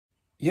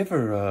You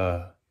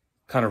ever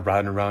kind of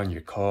riding around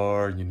your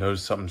car and you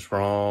notice something's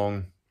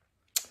wrong?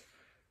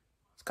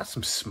 It's got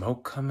some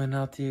smoke coming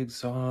out the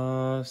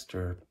exhaust,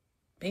 or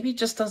maybe it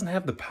just doesn't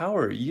have the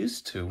power it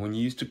used to when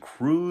you used to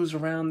cruise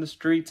around the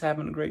streets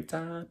having a great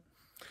time.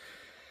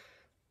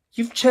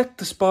 You've checked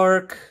the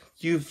spark,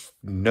 you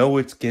know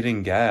it's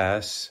getting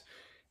gas,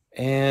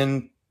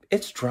 and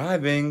it's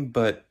driving,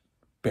 but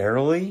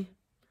barely.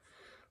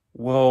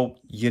 Well,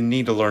 you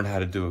need to learn how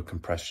to do a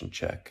compression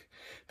check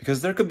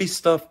because there could be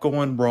stuff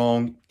going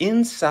wrong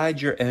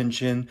inside your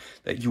engine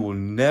that you will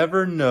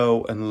never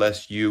know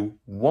unless you,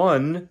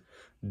 one,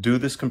 do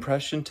this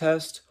compression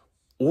test,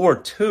 or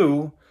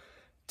two,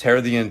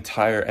 tear the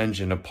entire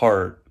engine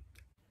apart.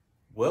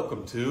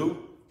 Welcome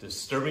to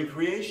Disturbing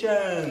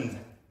Creations.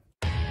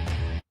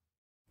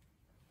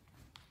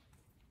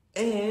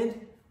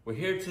 And we're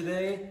here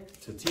today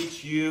to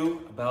teach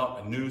you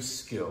about a new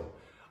skill.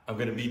 I'm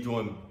going to be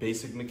doing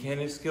basic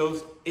mechanic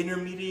skills,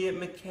 intermediate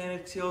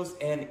mechanic skills,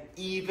 and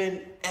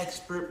even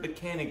expert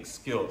mechanic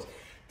skills.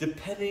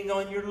 Depending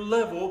on your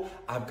level,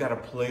 I've got a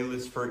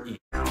playlist for each.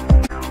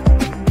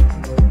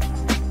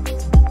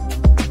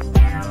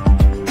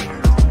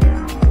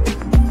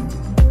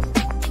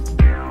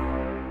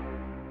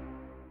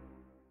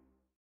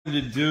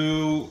 To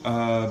do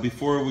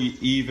before we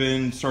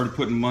even started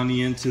putting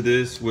money into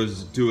this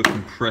was do a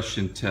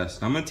compression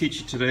test. I'm going to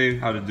teach you today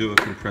how to do a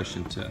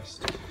compression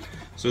test.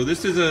 So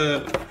this is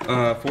a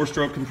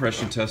 4-stroke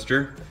compression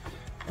tester.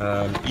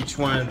 Each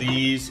one of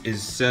these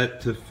is set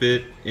to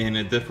fit in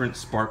a different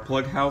spark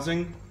plug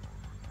housing.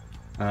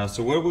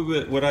 So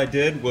what I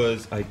did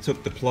was I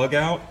took the plug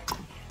out.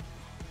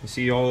 You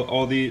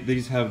see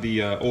these have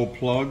the old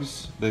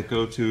plugs that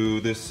go to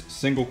this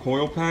single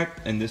coil pack,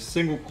 and this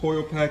single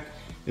coil pack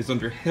is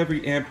under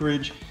heavy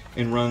amperage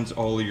and runs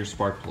all of your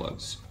spark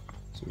plugs.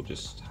 So we'll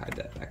just hide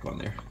that back on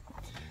there.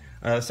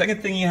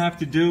 Second thing you have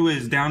to do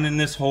is down in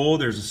this hole,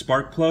 there's a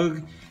spark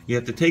plug. You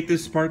have to take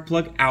this spark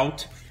plug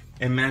out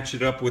and match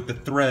it up with the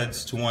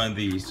threads to one of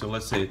these. So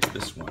let's say it's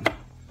this one,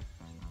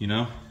 you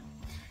know?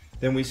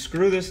 Then we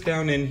screw this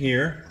down in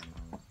here.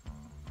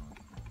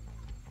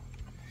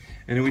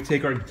 And then we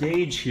take our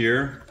gauge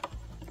here.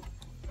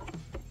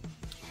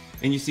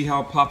 And you see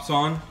how it pops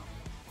on?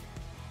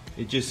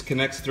 It just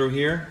connects through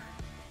here.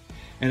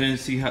 And then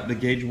see how the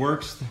gauge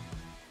works.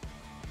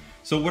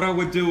 So what I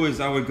would do is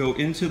I would go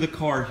into the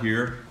car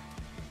here,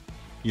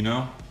 you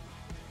know,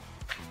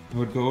 I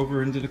would go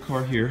over into the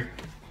car here,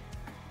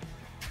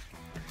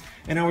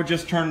 and I would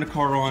just turn the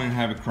car on and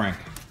have it crank.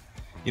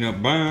 You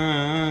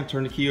know,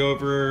 turn the key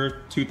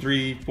over, 2,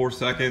 3, 4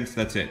 seconds,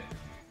 that's it.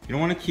 You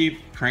don't want to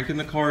keep cranking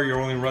the car,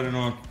 you're only running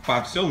on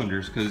 5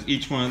 cylinders because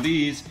each one of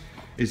these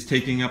is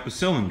taking up a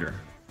cylinder.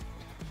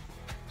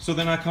 So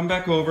then I come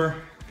back over,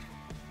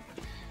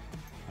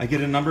 I get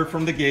a number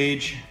from the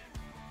gauge,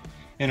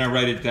 and I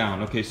write it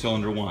down, okay,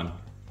 cylinder 1.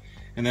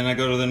 And then I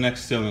go to the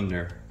next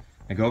cylinder.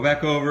 I go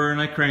back over and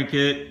I crank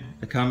it,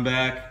 I come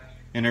back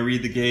and I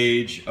read the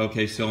gauge,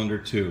 okay, cylinder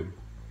 2.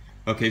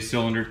 Okay,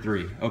 cylinder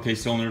 3, okay,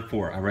 cylinder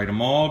 4. I write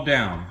them all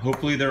down.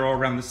 Hopefully they're all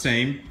around the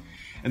same.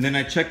 And then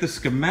I check the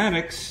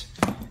schematics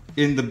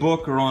in the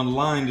book or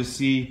online to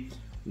see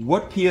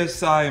what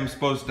PSI I'm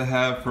supposed to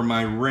have for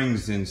my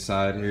rings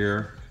inside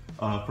here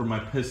for my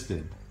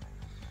piston.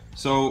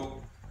 So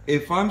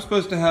if I'm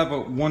supposed to have a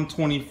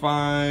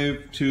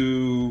 125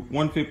 to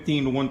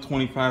 115 to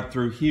 125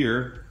 through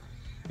here,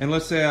 and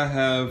let's say I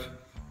have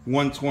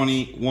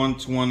 120,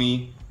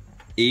 120,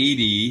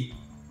 80,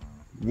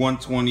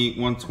 120,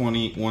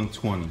 120,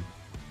 120.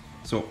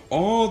 So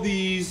all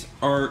these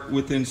are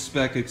within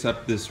spec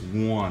except this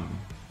one.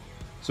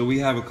 So we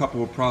have a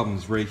couple of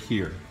problems right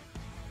here.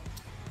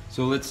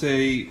 So let's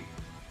say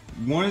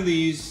one of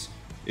these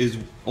is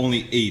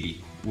only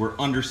 80. We're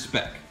under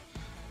spec.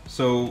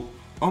 So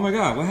oh my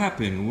God, what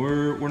happened?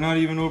 We're not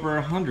even over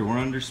 100, we're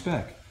under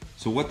spec.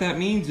 So what that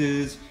means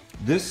is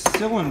this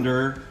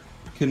cylinder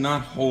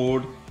cannot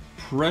hold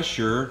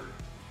pressure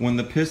when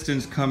the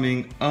piston's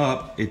coming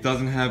up. It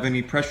doesn't have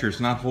any pressure. It's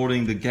not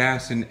holding the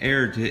gas and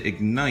air to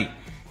ignite.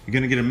 You're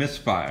gonna get a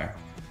misfire.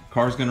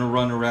 Car's gonna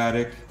run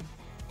erratic.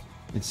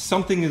 And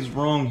something is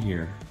wrong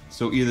here.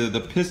 So either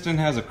the piston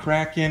has a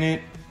crack in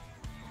it,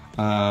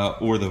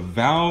 or the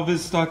valve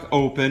is stuck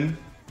open.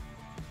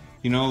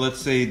 You know, let's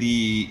say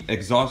the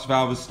exhaust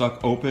valve is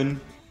stuck open,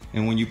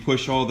 and when you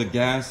push all the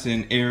gas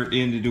and air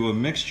in to do a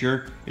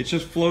mixture, it's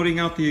just floating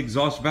out the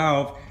exhaust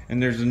valve, and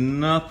there's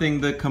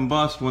nothing that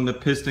combusts when the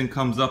piston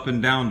comes up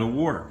and down to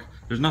work.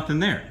 There's nothing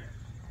there.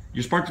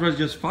 Your spark thread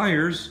just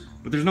fires,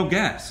 but there's no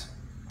gas.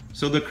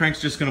 So the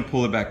crank's just gonna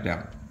pull it back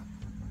down.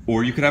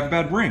 Or you could have a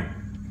bad ring.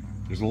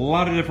 There's a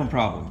lot of different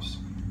problems.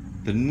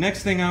 The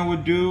next thing I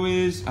would do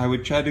is I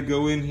would try to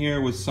go in here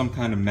with some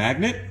kind of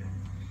magnet,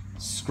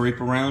 scrape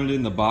around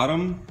in the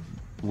bottom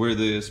where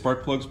the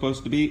spark plug's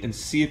supposed to be and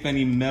see if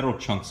any metal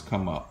chunks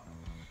come up.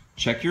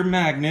 Check your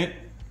magnet,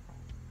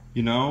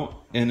 you know,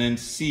 and then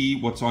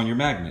see what's on your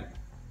magnet.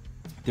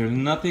 If there's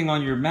nothing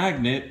on your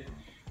magnet,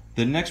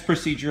 the next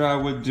procedure I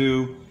would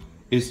do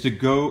is to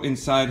go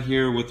inside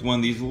here with one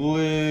of these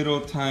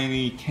little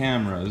tiny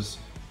cameras.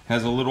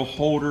 Has a little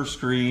holder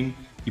screen.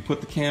 You put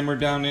the camera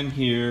down in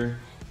here.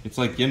 It's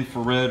like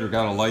infrared or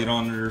got a light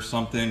on it or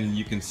something, and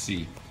you can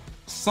see.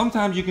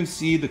 Sometimes you can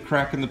see the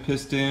crack in the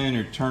piston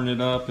or turn it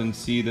up and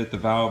see that the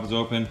valve is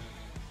open.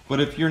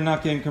 But if you're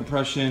not getting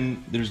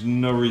compression, there's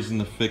no reason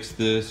to fix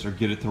this or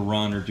get it to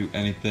run or do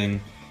anything.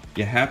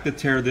 You have to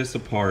tear this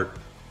apart.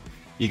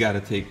 You got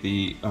to take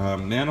the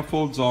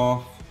manifolds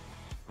off.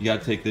 You got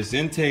to take this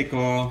intake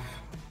off.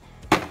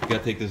 You got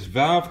to take this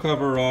valve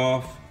cover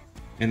off.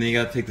 And then you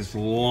got to take this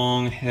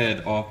long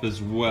head off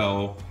as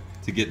well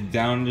to get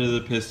down to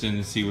the piston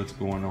and see what's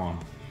going on.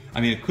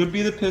 I mean, it could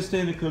be the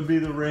piston, it could be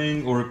the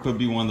ring, or it could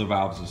be one of the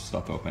valves that's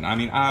stuck open. I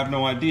mean, I have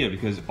no idea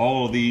because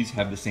all of these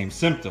have the same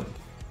symptom.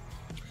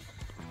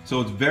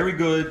 So it's very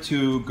good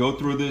to go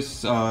through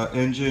this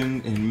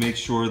engine and make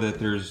sure that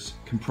there's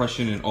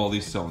compression in all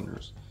these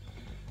cylinders.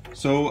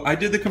 So I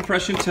did the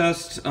compression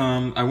test.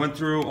 I went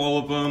through all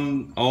of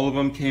them. All of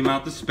them came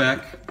out the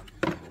spec,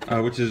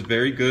 which is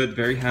very good,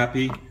 very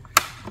happy.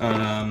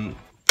 And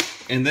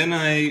then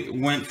I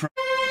went from